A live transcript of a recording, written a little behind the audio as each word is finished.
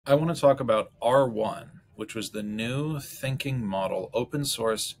I want to talk about R1, which was the new thinking model, open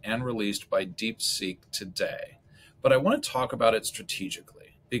source and released by DeepSeek today. But I want to talk about it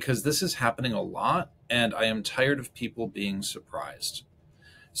strategically because this is happening a lot and I am tired of people being surprised.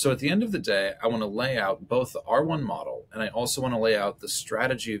 So at the end of the day, I want to lay out both the R1 model and I also want to lay out the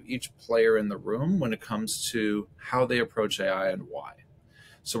strategy of each player in the room when it comes to how they approach AI and why.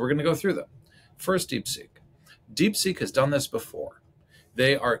 So we're going to go through them. First, DeepSeek. DeepSeek has done this before.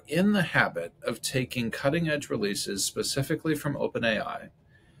 They are in the habit of taking cutting edge releases specifically from OpenAI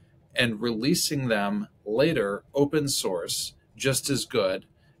and releasing them later open source just as good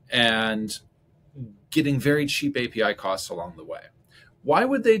and getting very cheap API costs along the way. Why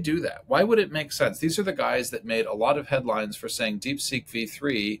would they do that? Why would it make sense? These are the guys that made a lot of headlines for saying DeepSeek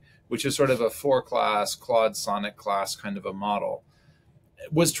v3, which is sort of a four class Claude Sonnet class kind of a model,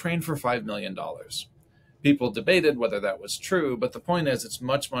 was trained for $5 million. People debated whether that was true, but the point is it's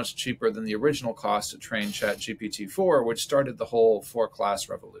much, much cheaper than the original cost to train ChatGPT-4, which started the whole four-class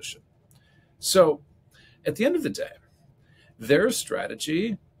revolution. So at the end of the day, their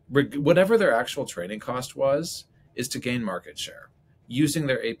strategy, whatever their actual training cost was, is to gain market share using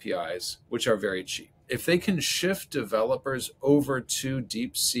their APIs, which are very cheap. If they can shift developers over to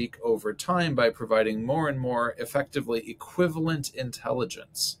DeepSeek over time by providing more and more effectively equivalent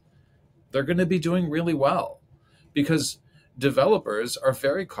intelligence, they're going to be doing really well because developers are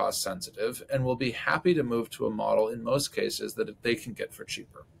very cost sensitive and will be happy to move to a model in most cases that they can get for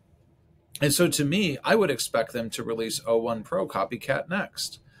cheaper. And so to me, I would expect them to release O1 Pro Copycat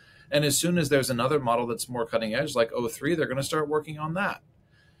next. And as soon as there's another model that's more cutting edge like O3, they're going to start working on that.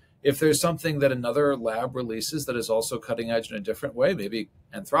 If there's something that another lab releases that is also cutting edge in a different way, maybe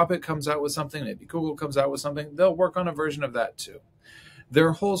Anthropic comes out with something, maybe Google comes out with something, they'll work on a version of that too.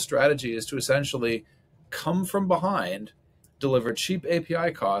 Their whole strategy is to essentially come from behind, deliver cheap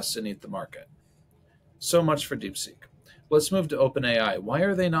API costs, and eat the market. So much for DeepSeek. Let's move to OpenAI. Why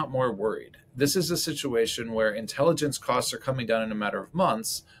are they not more worried? This is a situation where intelligence costs are coming down in a matter of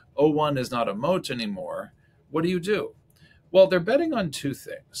months. O1 is not a moat anymore. What do? Well, they're betting on two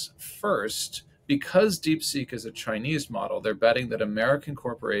things. First, because DeepSeek is a Chinese model, they're betting that American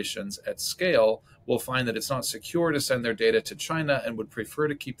corporations at scale will find that it's not secure to send their data to China and would prefer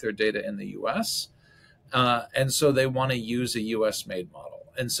to keep their data in the US. And so they want to use a US made model.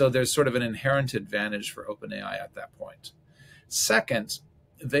 And so there's sort of an inherent advantage for OpenAI at that point. Second,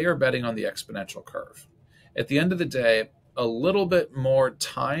 they are betting on the exponential curve. At the end of the day, a little bit more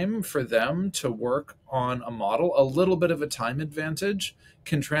time for them to work on a model, a little bit of a time advantage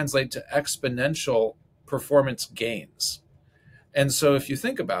can translate to exponential performance gains. And so if you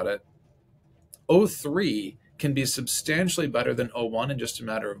think about it, O3 can be substantially better than O1 in just a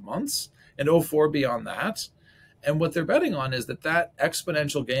matter of months, and O4 beyond that. And what they're betting on is that that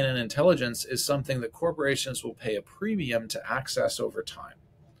exponential gain in intelligence is something that corporations will pay a premium to access over time.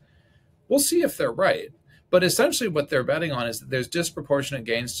 We'll see if they're right. But essentially what they're betting on is that there's disproportionate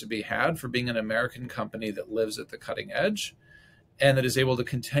gains to be had for being an American company that lives at the cutting edge and that is able to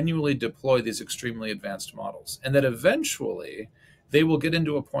continually deploy these extremely advanced models. And that eventually they will get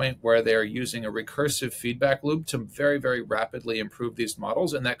into a point where they're using a recursive feedback loop to very, very rapidly improve these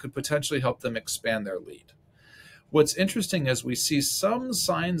models, and that could potentially help them expand their lead. What's interesting is we see some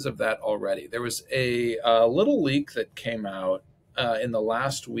signs of that already. There was a little leak that came out in the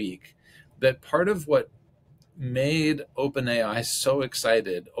last week that part of what made OpenAI so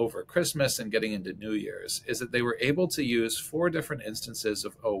excited over Christmas and getting into New Year's is that they were able to use 4 different instances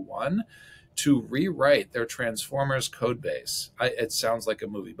of O1 to rewrite their transformers code base. It sounds like a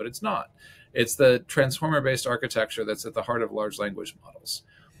movie, but it's not. It's the transformer-based architecture that's at the heart of large language models.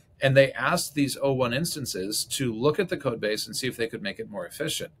 And they asked these O1 instances to look at the code base and see if they could make it more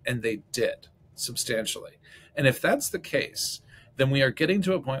efficient. And they did substantially. And if that's the case, then we are getting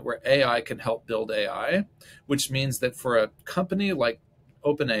to a point where AI can help build AI, which means that for a company like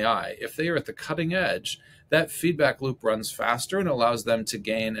OpenAI, if they are at the cutting edge, that feedback loop runs faster and allows them to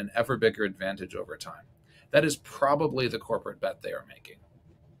gain an ever bigger advantage over time. That is probably the corporate bet they are making.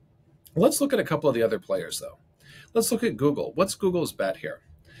 Let's look at a couple of the other players, though. Let's look at Google. What's Google's bet here?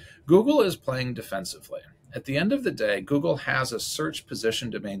 Google is playing defensively. At the end of the day, Google has a search position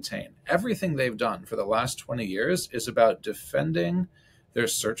to maintain. Everything they've done for the last 20 years is about defending their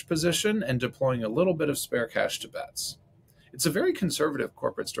search position and deploying a little bit of spare cash to bets. It's a very conservative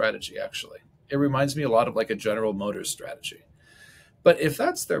corporate strategy, actually. It reminds me a lot of like a General Motors strategy. But if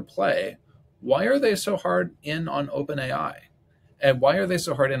that's their play, why are they so hard in on OpenAI? And why are they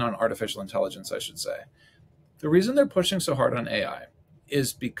so hard in on artificial intelligence, I should say? The reason they're pushing so hard on AI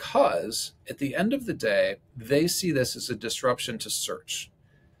is because at the end of the day, they see this as a disruption to search.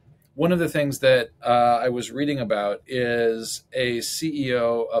 One of the things that I was reading about is a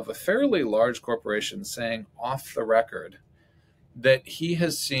CEO of a fairly large corporation saying off the record that he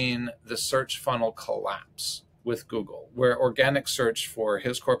has seen the search funnel collapse with Google, where organic search for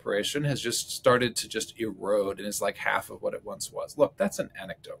his corporation has just started to just erode and is like half of what it once was. Look, that's an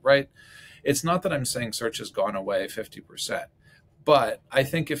anecdote, right? It's not that I'm saying search has gone away 50%, but I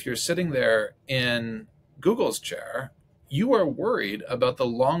think if you're sitting there in Google's chair, you are worried about the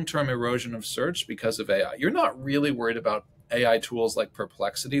long-term erosion of search because of AI. You're not really worried about AI tools like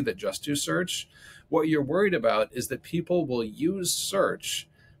Perplexity that just do search. What you're worried about is that people will use search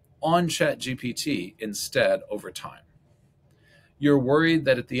on ChatGPT instead over time. You're worried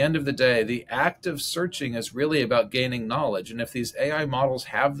that at the end of the day, the act of searching is really about gaining knowledge. And if these AI models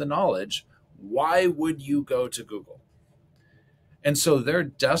have the knowledge, why would you go to Google? And so they're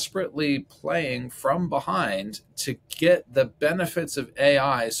desperately playing from behind to get the benefits of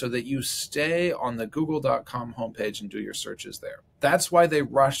AI so that you stay on the google.com homepage and do your searches there. That's why they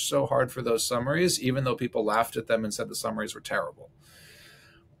rushed so hard for those summaries, even though people laughed at them and said the summaries were terrible.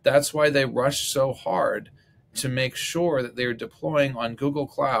 That's why they rushed so hard to make sure that they're deploying on Google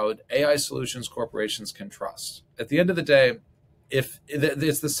Cloud AI solutions corporations can trust. At the end of the day, if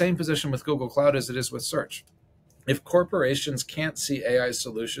it's the same position with Google Cloud as it is with search. If corporations can't see AI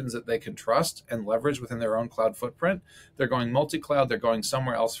solutions that they can trust and leverage within their own cloud footprint, they're going multi-cloud, they're going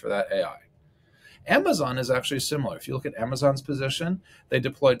somewhere else for that AI. Amazon is actually similar. If you look at Amazon's position, they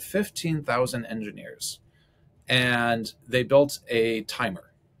deployed 15,000 engineers and they built a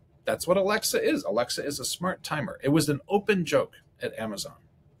timer. That's what Alexa is. Alexa is a smart timer. It was an open joke at Amazon.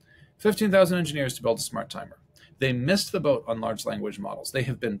 15,000 engineers to build a smart timer. They missed the boat on large language models. They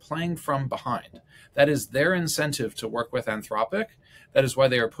have been playing from behind. That is their incentive to work with Anthropic. That is why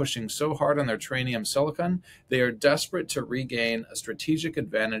they are pushing so hard on their Trainium silicon. They are desperate to regain a strategic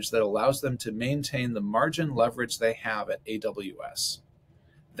advantage that allows them to maintain the margin leverage they have at AWS.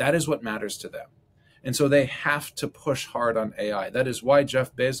 That is what matters to them. And so they have to push hard on AI. That is why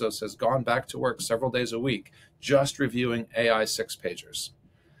Jeff Bezos has gone back to work several days a week just reviewing AI 6-pagers.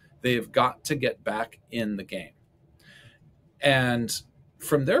 They've got to get back in the game. And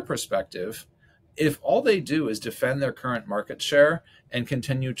from their perspective, if all they do is defend their current market share and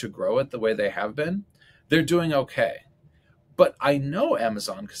continue to grow it the way they have been, they're doing okay. But I know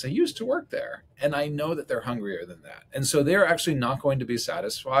Amazon because I used to work there, and I know that they're hungrier than that. And so they're actually not going to be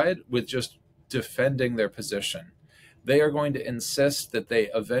satisfied with just defending their position. They are going to insist that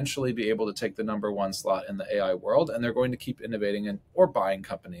they eventually be able to take the number one slot in the AI world, and they're going to keep innovating or buying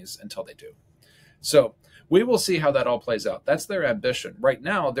companies until they do. So we will see how that all plays out. That's their ambition. Right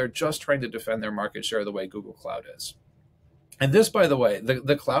now, they're just trying to defend their market share the way Google Cloud is. And this, by the way,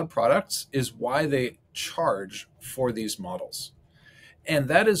 the cloud products is why they charge for these models. And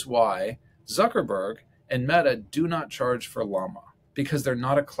that is why Zuckerberg and Meta do not charge for Llama, because they're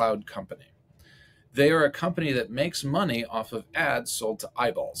not a cloud company. They are a company that makes money off of ads sold to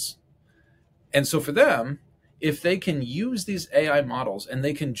eyeballs. And so for them, if they can use these AI models and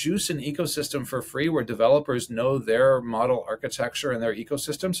they can juice an ecosystem for free where developers know their model architecture and their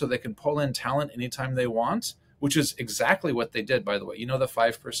ecosystem so they can pull in talent anytime they want, which is exactly what they did, by the way. You know the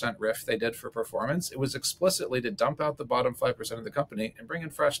 5% riff they did for performance? It was explicitly to dump out the bottom 5% of the company and bring in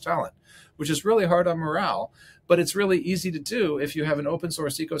fresh talent, which is really hard on morale, but it's really easy to do if you have an open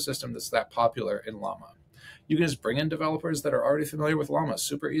source ecosystem that's that popular in Llama. You can just bring in developers that are already familiar with Llama,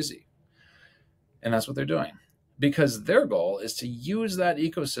 super easy. And that's what they're doing, because their goal is to use that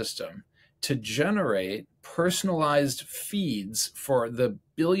ecosystem to generate personalized feeds for the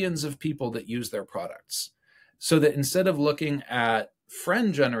billions of people that use their products. So that instead of looking at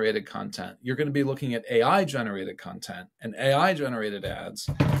friend-generated content, you're going to be looking at AI-generated content and AI-generated ads.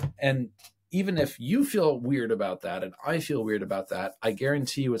 And even if you feel weird about that and I feel weird about that, I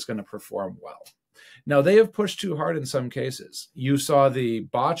guarantee you it's going to perform well. Now, they have pushed too hard in some cases. You saw the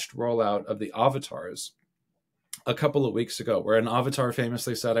botched rollout of the avatars a couple of weeks ago, where an avatar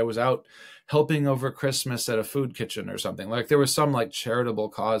famously said, I was out helping over Christmas at a food kitchen or something. Like there was some like charitable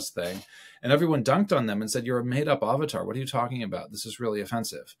cause thing, and everyone dunked on them and said, you're a made up avatar. What are you talking about? This is really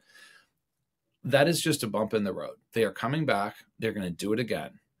offensive. That is just a bump in the road. They are coming back. They're going to do it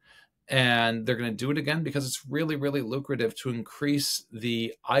again. And they're going to do it again because it's really, really lucrative to increase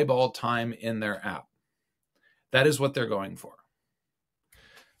the eyeball time in their app. That is what they're going for.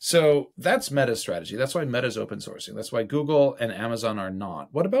 So that's Meta's strategy. That's why Meta's open sourcing. That's why Google and Amazon are not.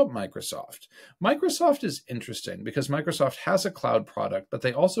 What about Microsoft? Microsoft is interesting because Microsoft has a cloud product, but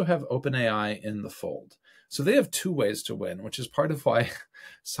they also have OpenAI in the fold. So they have two ways to win, which is part of why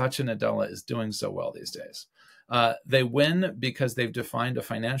Satya Nadella is doing so well these days. They win because they've defined a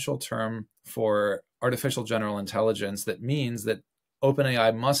financial term for artificial general intelligence that means that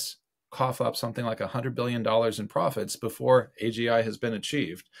OpenAI must cough up something like $100 billion in profits before AGI has been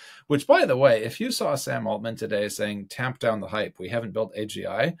achieved. Which, by the way, if you saw Sam Altman today saying, tamp down the hype, we haven't built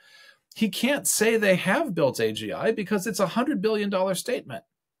AGI, he can't say they have built AGI because it's a $100 billion statement.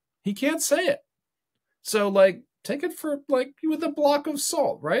 He can't say it. So, like, take it for, like, with a block of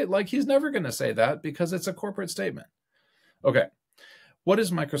salt, right? Like, he's never going to say that because it's a corporate statement. Okay. What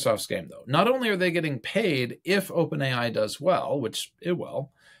is Microsoft's game, though? Not only are they getting paid if OpenAI does well, which it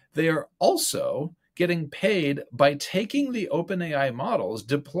will, they are also getting paid by taking the OpenAI models,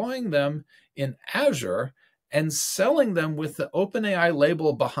 deploying them in Azure, and selling them with the OpenAI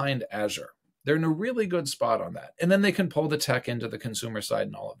label behind Azure. They're in a really good spot on that. And then they can pull the tech into the consumer side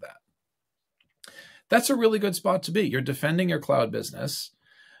and all of that. That's a really good spot to be. You're defending your cloud business.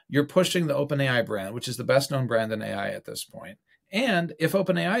 You're pushing the OpenAI brand, which is the best known brand in AI at this point. And if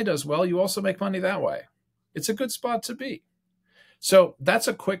OpenAI does well, you also make money that way. It's a good spot to be. So that's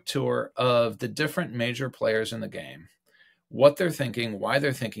a quick tour of the different major players in the game, what they're thinking, why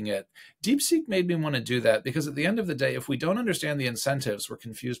they're thinking it. DeepSeek made me want to do that because at the end of the day, if we don't understand the incentives, we're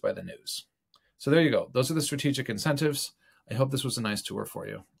confused by the news. So there you go. Those are the strategic incentives. I hope this was a nice tour for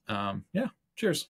you. Yeah, cheers.